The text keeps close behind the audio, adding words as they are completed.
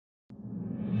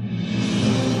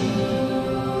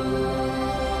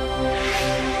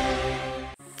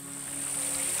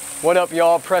What up,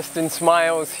 y'all? Preston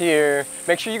Smiles here.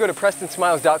 Make sure you go to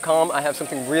prestonsmiles.com. I have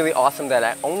something really awesome that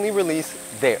I only release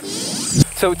there.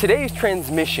 So today's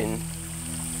transmission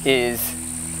is,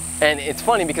 and it's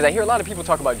funny because I hear a lot of people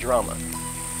talk about drama.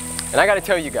 And I gotta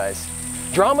tell you guys,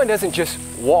 drama doesn't just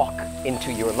walk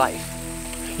into your life.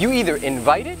 You either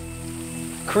invite it,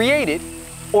 create it,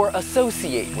 or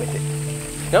associate with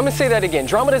it. Now I'm gonna say that again.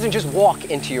 Drama doesn't just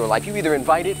walk into your life. You either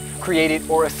invite it, create it,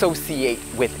 or associate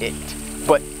with it.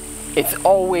 But it's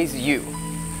always you.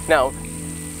 Now,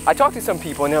 I talk to some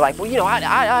people and they're like, well, you know,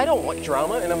 I don't want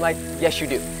drama. And I'm like, yes, you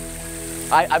do.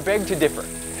 I beg to differ.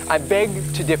 I beg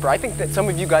to differ. I think that some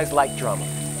of you guys like drama.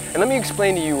 And let me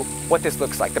explain to you what this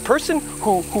looks like. The person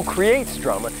who creates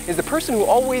drama is the person who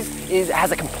always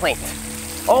has a complaint.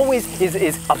 Always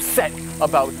is upset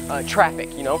about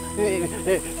traffic, you know?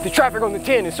 The traffic on the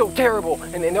 10 is so terrible,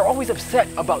 and they're always upset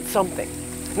about something,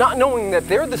 not knowing that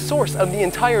they're the source of the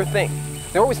entire thing.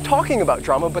 They're always talking about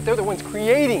drama, but they're the ones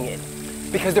creating it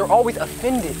because they're always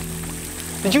offended.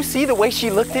 Did you see the way she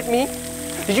looked at me?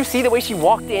 Did you see the way she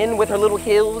walked in with her little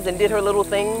heels and did her little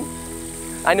thing?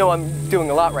 I know I'm doing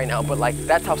a lot right now, but like,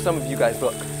 that's how some of you guys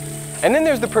look. And then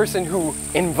there's the person who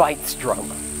invites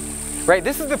drama. Right,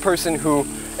 this is the person who,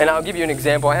 and I'll give you an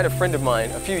example. I had a friend of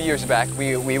mine a few years back.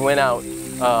 We went out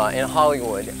in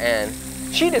Hollywood, and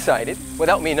she decided,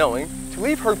 without me knowing, to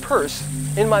leave her purse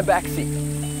in my back seat.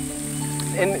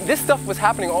 And this stuff was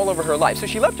happening all over her life. So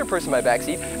she left her purse in my back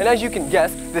seat, and as you can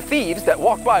guess, the thieves that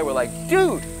walked by were like,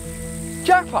 dude,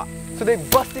 jackpot. So they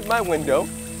busted my window,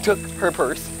 took her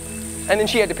purse, and then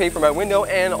she had to pay for my window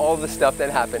and all the stuff that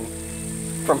happened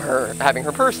from her having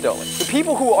her purse stolen. The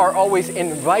people who are always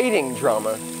inviting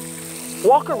drama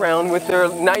walk around with their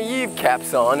naive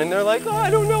caps on and they're like, oh, I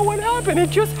don't know what happened, it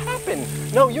just happened.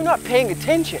 No, you're not paying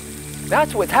attention.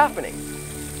 That's what's happening.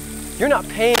 You're not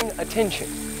paying attention.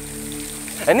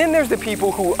 And then there's the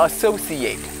people who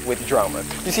associate with drama.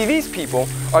 You see, these people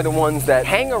are the ones that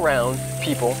hang around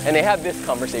people and they have this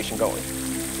conversation going.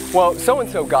 Well,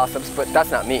 so-and-so gossips, but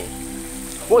that's not me.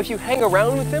 Well, if you hang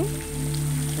around with them,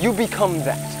 you become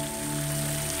that.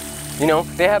 You know,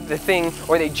 they have the thing,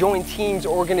 or they join teams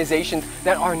or organizations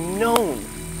that are known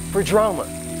for drama.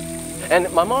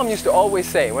 And my mom used to always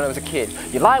say when I was a kid,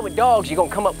 you lie with dogs, you're gonna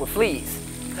come up with fleas.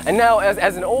 And now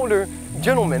as an older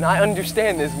gentleman, I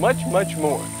understand this much, much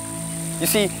more. You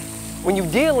see, when you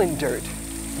deal in dirt,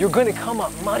 you're gonna come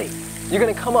up muddy. You're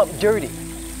gonna come up dirty.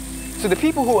 So the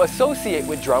people who associate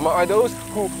with drama are those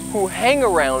who hang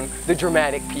around the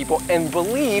dramatic people and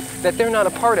believe that they're not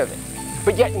a part of it.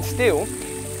 But yet and still,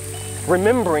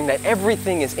 remembering that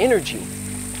everything is energy,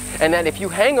 and that if you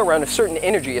hang around a certain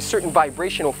energy, a certain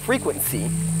vibrational frequency,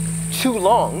 too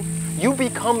long, you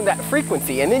become that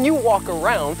frequency. And then you walk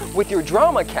around with your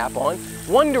drama cap on,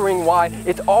 wondering why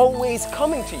it's always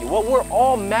coming to you. Well, we're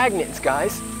all magnets,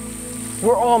 guys.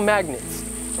 We're all magnets.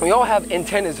 We all have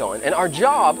antennas on, and our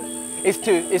job is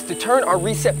to turn our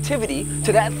receptivity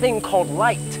to that thing called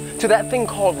light, to that thing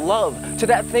called love, to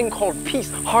that thing called peace,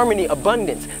 harmony,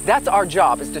 abundance. That's our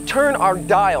job, is to turn our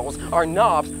dials, our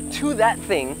knobs, to that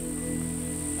thing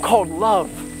called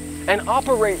love and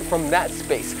operate from that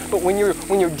space. But when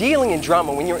you're dealing in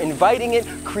drama, when you're inviting it,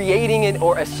 creating it,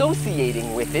 or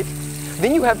associating with it,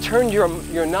 then you have turned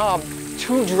your knob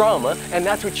to drama, and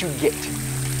that's what you get.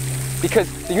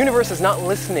 Because the universe is not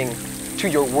listening to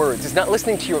your words. It's not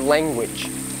listening to your language.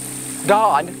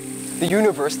 God, the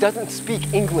universe, doesn't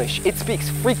speak English. It speaks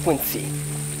frequency.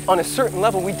 On a certain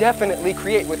level, we definitely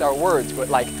create with our words, but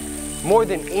like more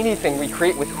than anything, we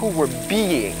create with who we're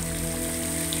being.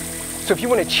 So if you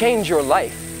want to change your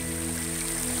life,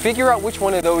 figure out which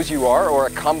one of those you are, or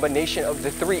a combination of the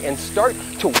three, and start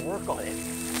to work on it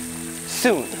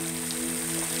soon.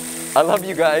 I love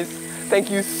you guys. Thank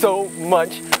you so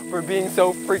much for being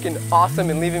so freaking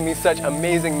awesome and leaving me such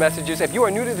amazing messages. If you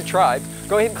are new to the tribe,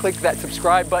 go ahead and click that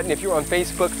subscribe button. If you're on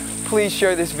Facebook, please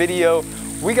share this video.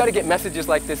 We got to get messages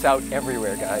like this out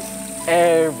everywhere, guys.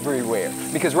 Everywhere.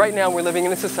 Because right now we're living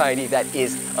in a society that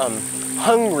is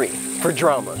hungry for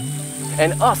drama.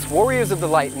 And us, warriors of the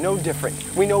light, no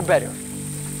different. We know better.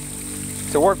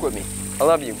 So work with me. I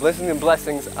love you. Blessings and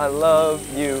blessings. I love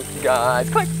you guys.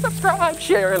 Click subscribe,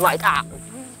 share, and like.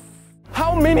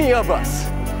 How many of us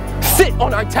sit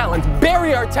on our talents,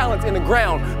 bury our talents in the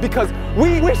ground because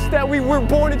we wish that we were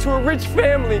born into a rich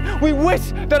family. We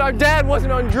wish that our dad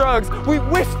wasn't on drugs. We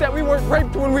wish that we weren't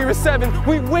raped when we were 7.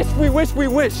 We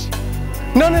wish.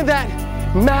 None of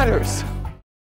that matters.